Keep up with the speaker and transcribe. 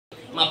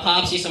my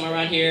pops, he's somewhere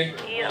around here.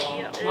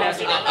 Everyone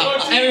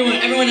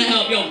that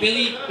helped. Yo,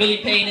 Billy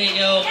Payne,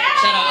 yo,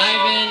 shout out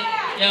Ivan,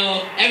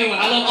 yo, everyone.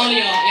 I love all of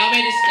y'all. Y'all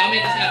made this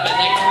happen.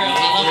 Like for real,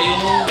 I love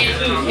you.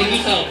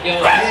 Hey, help,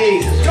 yo.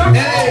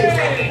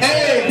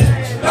 Hey,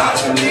 about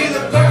to be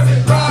the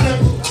perfect product,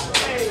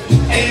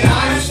 and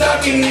I'm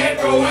stuck in here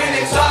for when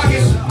it's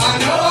August. I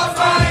know I'll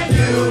find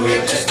you.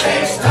 It just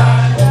takes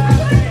time.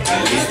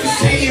 At least we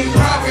see in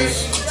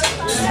progress.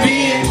 Just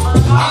being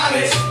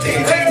honest.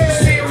 Think that you're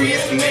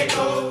serious to make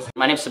those.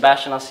 My name's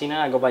Sebastian Alcina.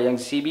 I go by Young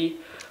Seebi.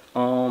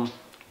 I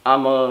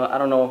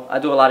don't know. I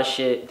do a lot of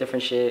shit,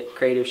 different shit,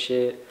 creative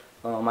shit.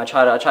 I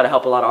try to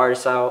help a lot of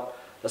artists out.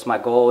 That's my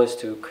goal, is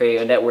to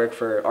create a network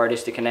for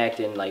artists to connect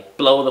and like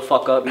blow the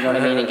fuck up, you know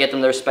what I mean, and get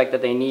them the respect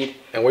that they need.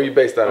 And where you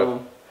based out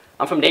of?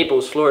 I'm from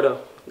Naples, Florida.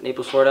 I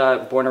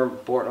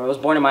was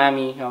born in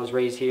Miami. I was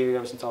raised here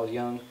ever since I was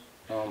young.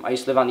 I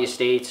used to live on the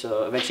estates.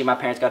 Eventually my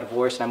parents got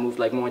divorced and I moved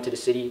like more into the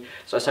city.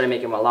 So I started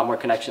making a lot more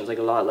connections, like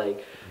a lot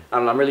like, I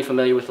don't know, I'm really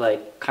familiar with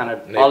like kind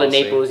of all of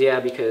Naples, yeah,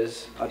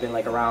 because I've been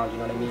like around, you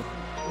know what I mean?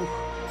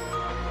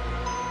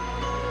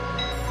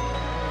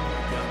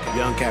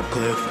 Young Cap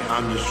Cliff,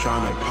 I'm just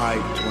trying to pipe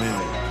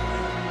twin.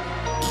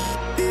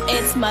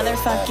 It's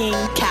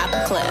motherfucking Cap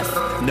Cliff.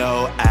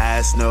 No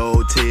ass, no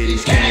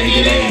titties, can't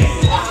get in.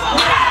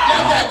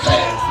 Young Cap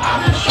Cliff,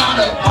 I'm just trying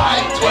to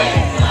pipe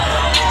twin.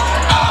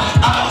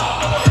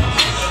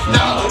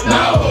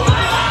 No,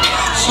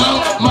 slow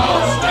mo.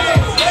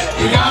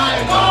 You gotta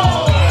go.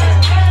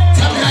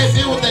 Tell me how you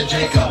feel with that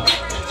Jacob.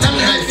 Tell me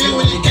how you feel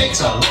when your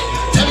cakes up.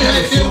 Tell me how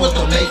you feel with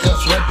the makeup.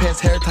 Sweatpants,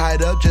 hair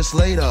tied up, just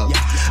laid up.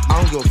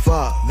 I don't give a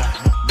fuck.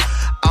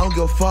 I don't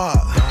give a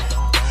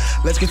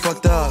fuck. Let's get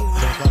fucked up.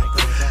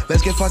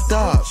 Let's get fucked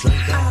up.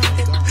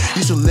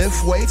 Used to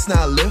lift weights,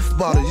 now lift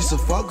bottles. Used to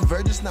fuck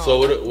virgins, now. So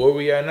where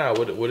we at now?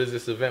 What is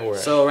this event we're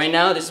at? So right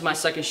now, this is my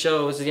second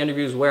show. This is the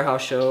Underviews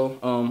warehouse show.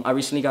 I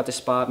recently got this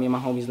spot. Me and my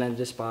homies landed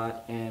this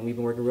spot, and we've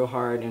been working real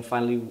hard. And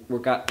finally, we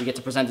get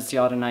to present it to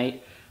y'all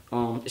tonight.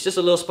 It's just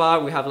a little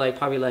spot. We have like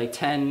probably like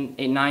 10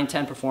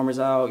 performers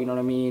out, you know what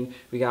I mean?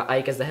 We got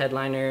Ike as the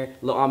headliner,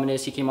 Lil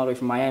Ominous, he came all the way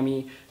from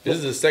Miami. This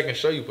is the second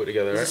show you put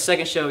together, right? This is the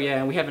second show, yeah,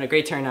 and we're having a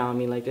great turnout. I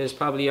mean, like there's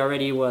probably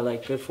already, what,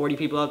 like good 40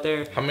 people out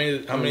there. How many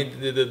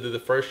did the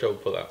first show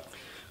pull out?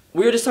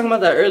 We were just talking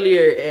about that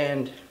earlier,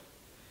 and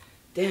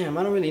damn,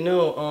 I don't really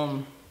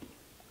know.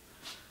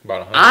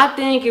 About 100? I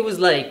think it was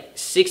like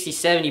 60,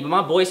 70, but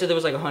my boy said there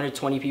was like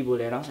 120 people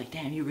there, and I was like,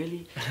 damn, you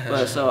really?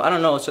 But so, I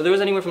don't know. So there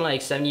was anywhere from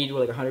like 70 to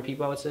like 100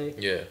 people, I would say.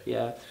 Yeah.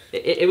 Yeah.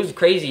 It was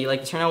crazy.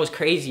 Like, the turnout was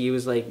crazy. It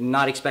was like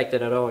not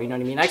expected at all, you know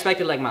what I mean? I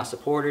expected like my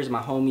supporters,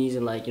 my homies,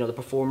 and like, you know, the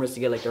performers to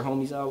get like their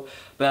homies out.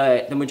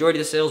 But the majority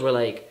of the sales were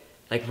like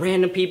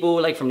random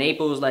people like from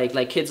Naples, like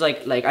kids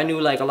like I knew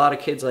like a lot of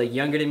kids like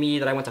younger than me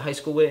that I went to high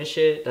school with and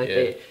shit. Like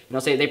they, you know,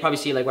 say they probably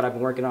see like what I've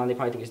been working on. They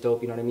probably think it's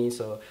dope, you know what I mean?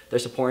 So they're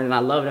supporting, and I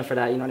love them for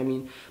that, you know what I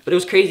mean? But it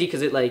was crazy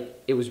because it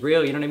was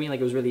real, you know what I mean?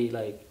 Like it was really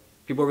like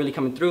people were really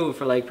coming through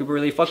for like people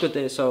really fucked with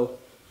it. So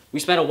we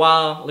spent a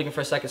while looking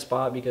for a second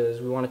spot because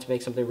we wanted to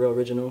make something real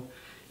original.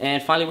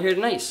 And finally we're here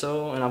tonight,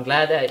 so, and I'm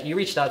glad that you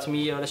reached out to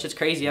me, yo, that shit's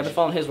crazy. I've been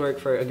following his work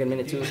for a good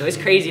minute too, so it's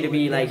crazy to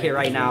be like here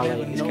right now,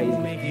 like it's crazy.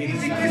 And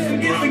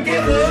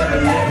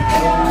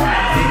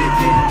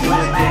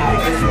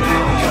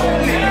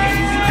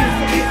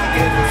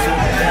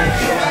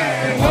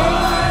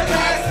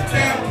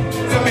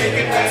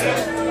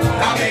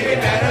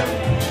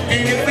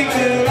if you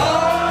could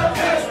all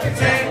just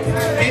pretend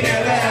it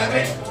never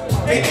happened,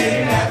 it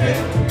didn't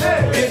happen.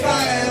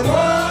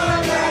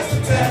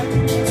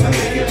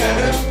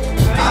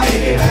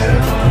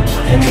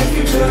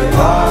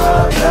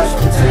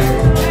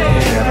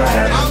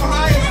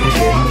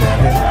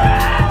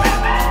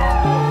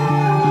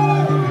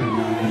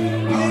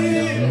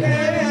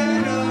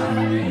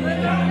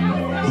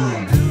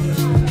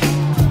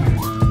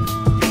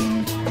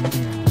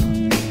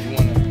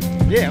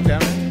 Yeah, I'm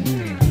down.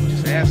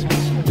 Just ask me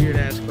some weird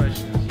ass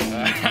questions.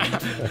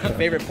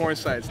 Favorite porn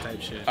sites type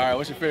shit. All right,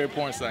 what's your favorite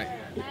porn site?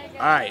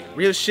 All right,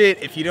 real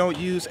shit. If you don't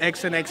use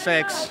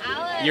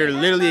XNXX, you're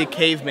literally a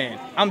caveman.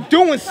 I'm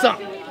doing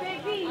something.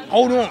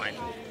 Hold on.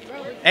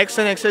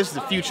 XNXX is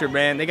the future,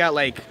 man. They got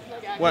like,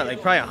 what,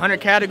 like probably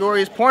 100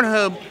 categories.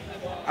 Pornhub.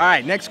 All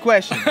right, next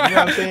question. You know what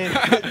I'm saying?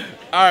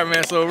 All right,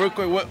 man. So real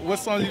quick, what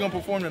songs you gonna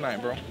perform tonight,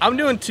 bro? I'm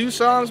doing 2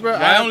 songs, bro.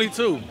 Why only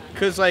 2?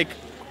 Cause like,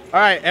 all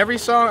right, every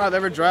song I've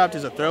ever dropped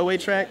is a throwaway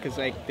track, cause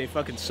like they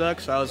fucking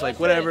suck. So I was like,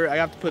 whatever. I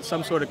have to put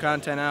some sort of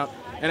content out,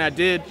 and I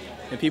did.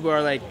 And people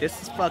are like,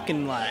 this is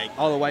fucking like,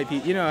 all the white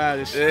people, you know how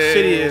this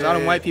city is, all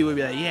the white people would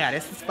be like, yeah,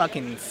 this is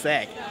fucking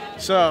sick.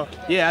 So,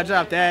 yeah, I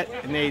dropped that,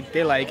 and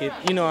they like it.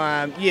 You know,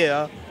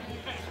 yeah.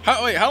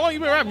 Wait, how long you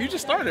been rapping? You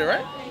just started,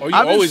 right? Or you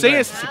I've been always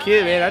singing since a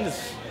kid,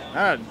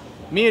 man.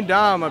 Me and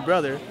Dom, my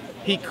brother,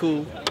 he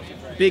cool.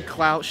 Big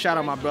clout, shout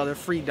out my brother,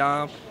 free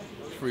Dom.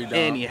 Free Dom.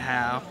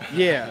 Anyhow,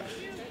 yeah.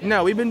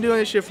 No, we've been doing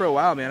this shit for a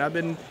while, man. I've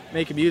been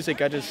making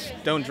music, I just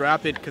don't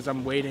drop it because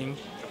I'm waiting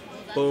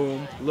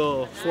Boom,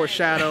 little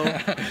foreshadow.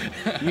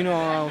 You know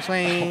what I'm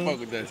saying? I fuck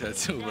with that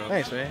tattoo, bro.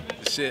 Thanks, man.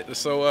 Shit.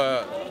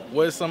 So,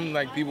 what is something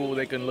like people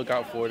they can look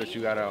out for that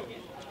you got out?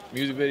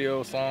 Music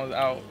videos, songs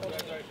out?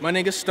 My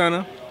nigga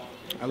Stunner.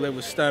 I live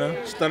with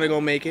Stunner. Stunner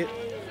gonna make it,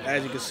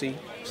 as you can see.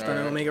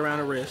 Stunner gonna make it around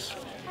the wrist.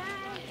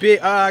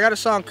 I got a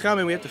song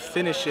coming. We have to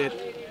finish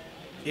it.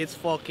 It's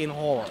fucking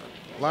hard.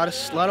 A lot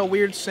of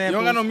weird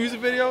samples. You don't got no music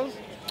videos?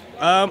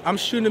 I'm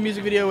shooting a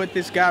music video with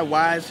this guy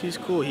Wise. He's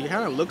cool. He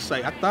kind of looks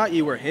like, I thought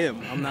you were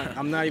him.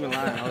 I'm not even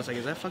lying. I was like,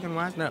 is that fucking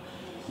Wise? No.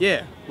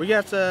 Yeah, we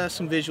got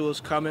some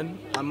visuals coming.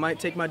 I might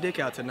take my dick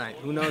out tonight.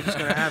 Who knows what's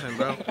gonna happen,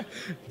 bro?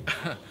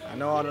 I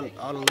know all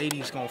the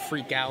ladies gonna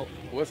freak out.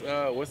 What's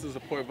the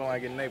support been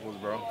like in Naples,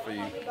 bro, for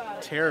you?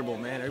 Terrible,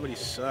 man. Everybody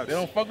sucks. They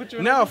don't fuck with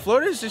you? No,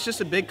 Florida's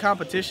just a big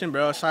competition,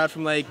 bro. Aside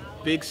from like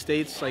big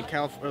states like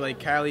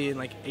Cali and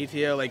like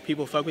ATL, like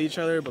people fuck with each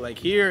other. But like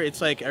here,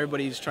 it's like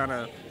everybody's trying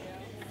to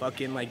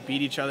fucking like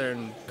beat each other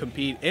and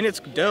compete, and it's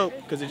dope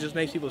because it just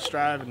makes people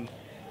strive and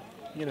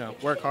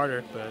work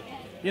harder. But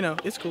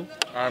it's cool.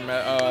 All right,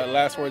 man.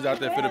 Last words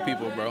out there for the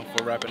people, bro,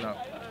 for wrapping up.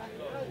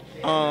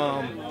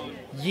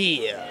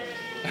 Yeah.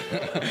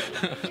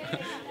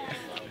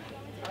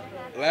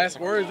 Last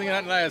words,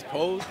 not last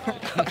pose. All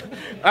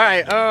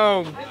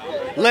right,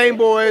 Lame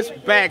Boys,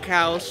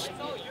 Backhouse,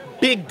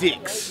 Big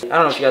Dicks. I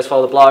don't know if you guys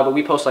follow the blog, but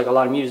we post like a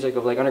lot of music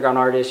of like underground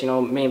artists,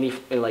 mainly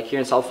like here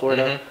in South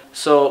Florida.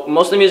 So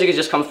most of the music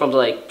just comes from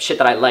like shit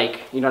that I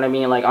like, you know what I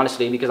mean? Like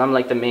honestly, because I'm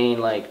like the main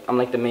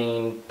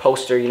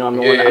poster, I'm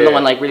the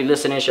one like really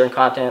listening, sharing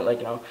content,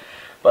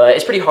 But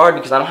it's pretty hard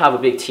because I don't have a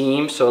big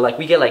team, so like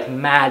we get like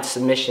mad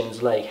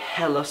submissions, like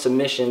hella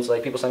submissions,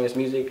 like people sending us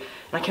music,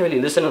 and I can't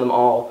really listen to them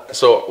all.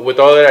 So with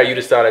all of that, you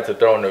decided to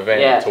throw an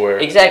event to where...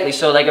 Exactly.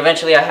 So like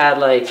eventually I had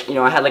like,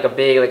 I had like a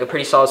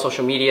pretty solid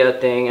social media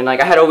thing, and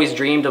like I had always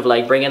dreamed of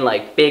like bringing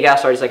like big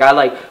ass artists. Like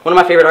one of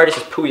my favorite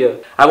artists is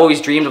Puya. I've always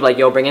dreamed of like,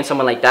 bringing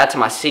someone like that to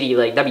my city,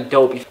 like that'd be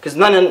dope. Because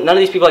none of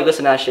these people like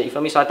listen to that shit, you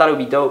feel me? So I thought it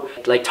would be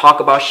dope, like talk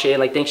about shit,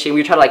 like think shit.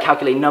 We would try to like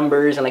calculate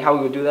numbers and like how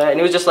we would do that,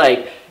 and it was just like,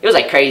 it was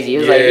like crazy. It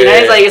was like,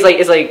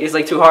 it's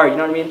like too hard, you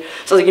know what I mean?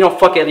 So I was like,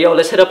 fuck it,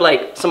 let's hit up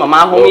like some of my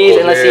homies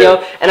and let's see,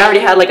 and I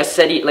already had like a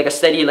steady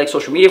like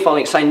social media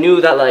following, so I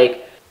knew that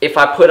like if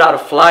I put out a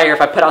flyer,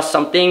 if I put out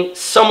something,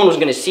 someone was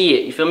gonna see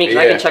it, you feel me?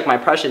 Because I can check my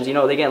impressions,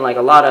 they get like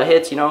a lot of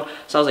hits, so I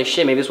was like,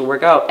 shit, maybe this will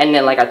work out. And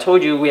then like I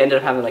told you, we ended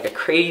up having like a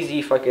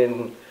crazy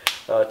fucking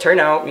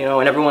turnout,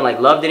 and everyone like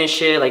loved it and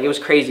shit. Like it was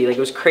crazy,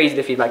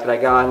 the feedback that I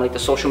got, and like the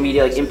social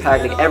media like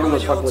impact, like everyone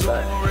was fucking with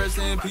that.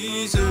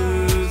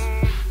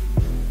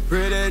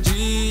 Pray that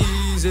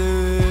Jesus,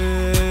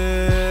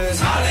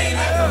 I ain't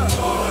never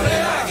more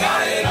than I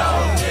got it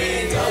on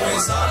me. Going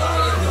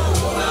solo in the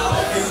world, I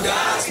hope you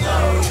guys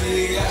know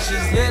me.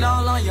 Ashes lit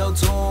all on your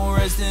tomb,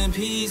 rest in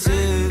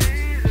pieces.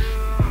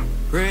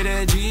 Pray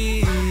that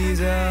Jesus.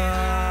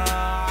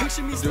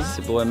 It's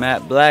your boy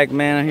Matt Black,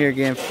 man. I'm here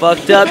getting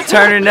fucked up,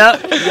 turning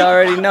up. You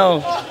already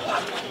know.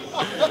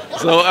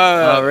 So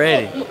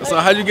So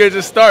how'd you get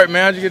to start,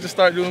 man? How'd you get to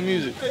start doing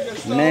music?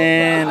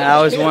 Man, I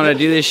always wanted to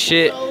do this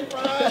shit.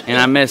 And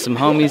I met some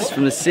homies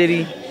from the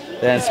city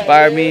that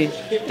inspired me,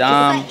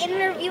 Dom,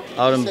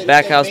 all them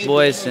Backhouse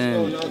boys,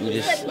 and we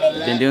just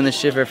been doing this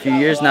shit for a few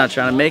years now,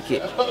 trying to make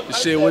it.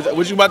 Shit,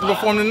 what you about to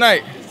perform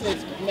tonight?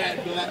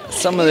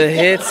 Some of the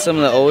hits, some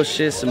of the old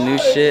shit, some new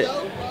shit.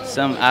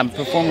 I'm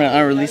performing an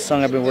unreleased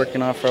song I've been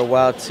working on for a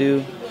while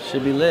too.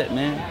 Should be lit,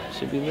 man.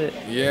 Should be lit.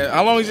 Yeah,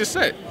 how long is your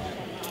set?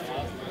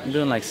 I'm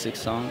doing like 6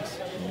 songs.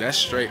 That's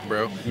straight,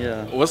 bro.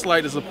 Yeah. What's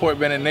like the support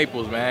been in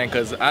Naples, man?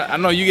 Because I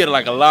know you get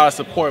like a lot of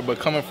support, but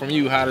coming from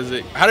you, how did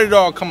it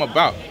all come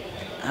about?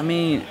 I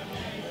mean,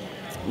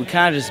 we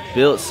kind of just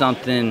built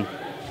something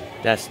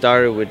that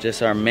started with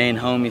just our main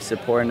homies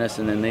supporting us,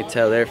 and then they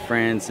tell their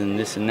friends and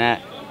this and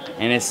that.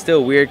 And it's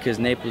still weird because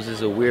Naples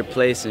is a weird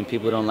place and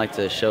people don't like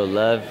to show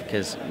love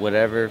because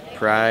whatever,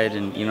 pride,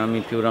 and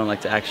people don't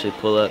like to actually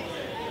pull up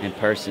in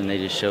person. They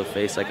just show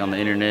face like on the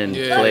internet and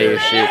play your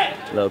shit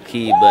low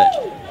key,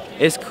 but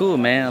it's cool,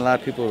 man. A lot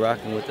of people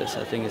rocking with us.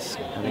 I think it's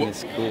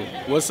cool.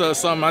 What's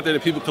something out there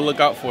that people could look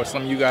out for?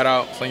 Something you got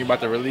out, something you're about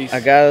to release?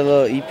 I got a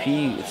little EP.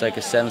 It's like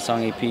a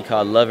 7-song EP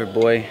called Lover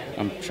Boy.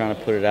 I'm trying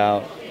to put it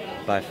out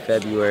by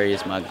February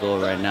is my goal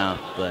right now,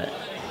 but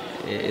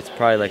it's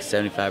probably like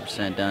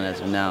 75% done as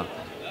of now.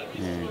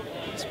 And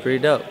it's pretty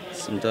dope.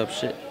 It's some dope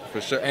shit. For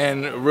sure.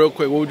 And real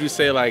quick, what would you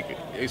say like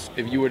if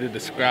you were to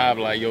describe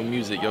like your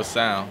music, your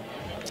sound?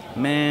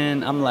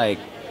 Man, I'm like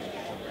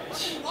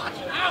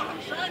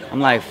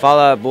Fall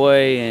Out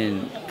Boy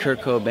and Kurt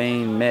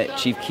Cobain met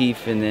Chief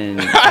Keef, and then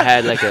I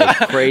had like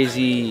a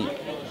crazy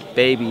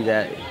baby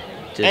that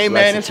just hey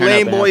man, it's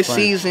Lame Boy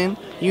season.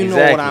 You know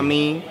what I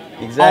mean.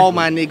 Exactly. All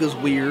my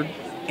niggas weird,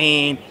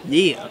 and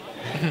yeah.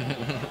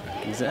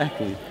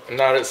 Exactly.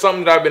 Now, there's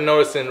something that I've been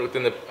noticing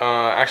within the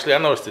actually I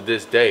noticed to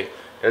this day,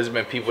 there's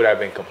been people that have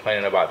been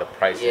complaining about the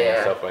pricing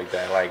and stuff like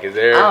that. Like, is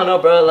there? I don't know,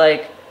 bro.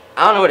 Like,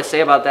 I don't know what to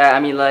say about that. I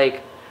mean,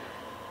 like,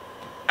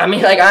 I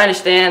mean, like, I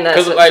understand that.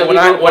 Because like when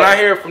I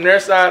hear it from their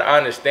side, I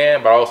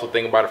understand, but I also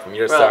think about it from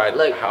your side,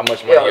 like how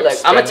much money you're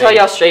spending. I'm gonna tell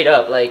y'all straight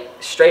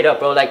up,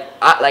 bro.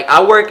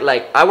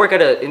 I work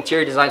at an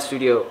interior design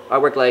studio. I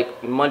work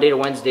like Monday to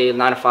Wednesday,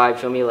 9 to 5.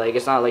 Feel me? Like,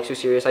 it's not like too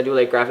serious. I do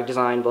like graphic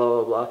design, blah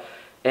blah blah,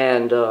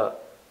 and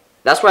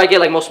that's where I get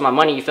like most of my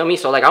money. You feel me?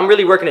 So like I'm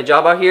really working a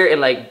job out here and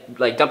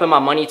like dumping my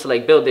money to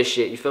like build this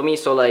shit. You feel me?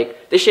 So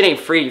like this shit ain't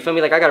free. You feel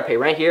me? Like I gotta pay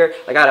rent here.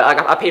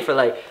 I pay for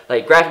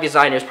like graphic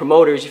designers,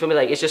 promoters. You feel me?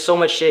 Like it's just so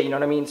much shit. You know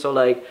what I mean? So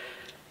like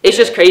it's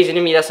just crazy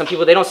to me that some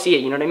people, they don't see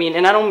it. You know what I mean?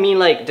 And I don't mean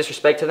like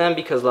disrespect to them,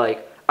 because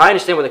like I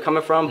understand where they're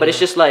coming from, but it's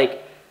just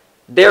like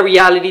their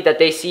reality that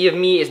they see of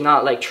me is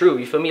not like true.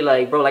 You feel me?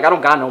 Like, bro, like I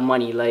don't got no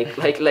money. Like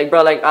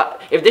bro, like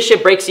if this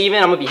shit breaks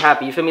even, I'm gonna be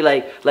happy. You feel me?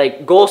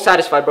 Like goal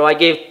satisfied, bro. I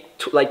gave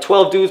like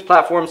 12 dudes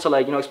platforms to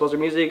like, you know, expose their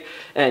music,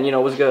 and you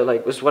know, it was good.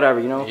 Like, it was whatever,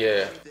 you know.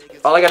 Yeah.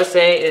 All I gotta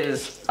say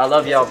is I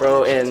love y'all,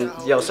 bro, and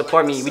yo,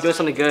 support me. We doing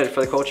something good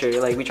for the culture.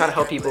 Like, we trying to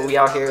help people. We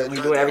out here. We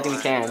doing everything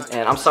we can.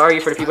 And I'm sorry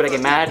for the people that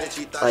get mad.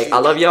 Like, I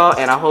love y'all,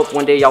 and I hope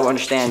one day y'all will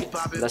understand.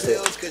 That's it.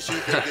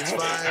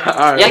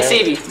 All right, Young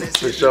Seebi.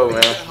 For sure,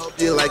 man.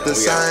 You like the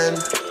sun.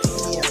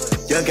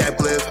 Young Cat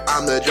Bliff,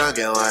 I'm the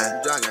drunken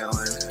one.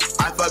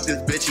 I fucked this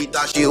bitch, he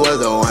thought she was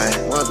the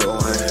one.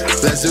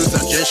 Let's do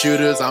some gin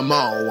shooters, I'm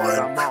on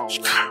one.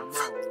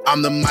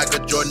 I'm the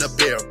Michael Jordan of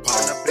beer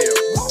pong.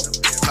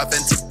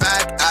 Puffin' to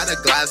back out a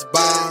glass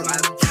bomb.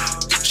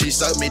 She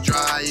sucked me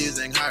dry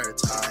using her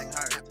tongue.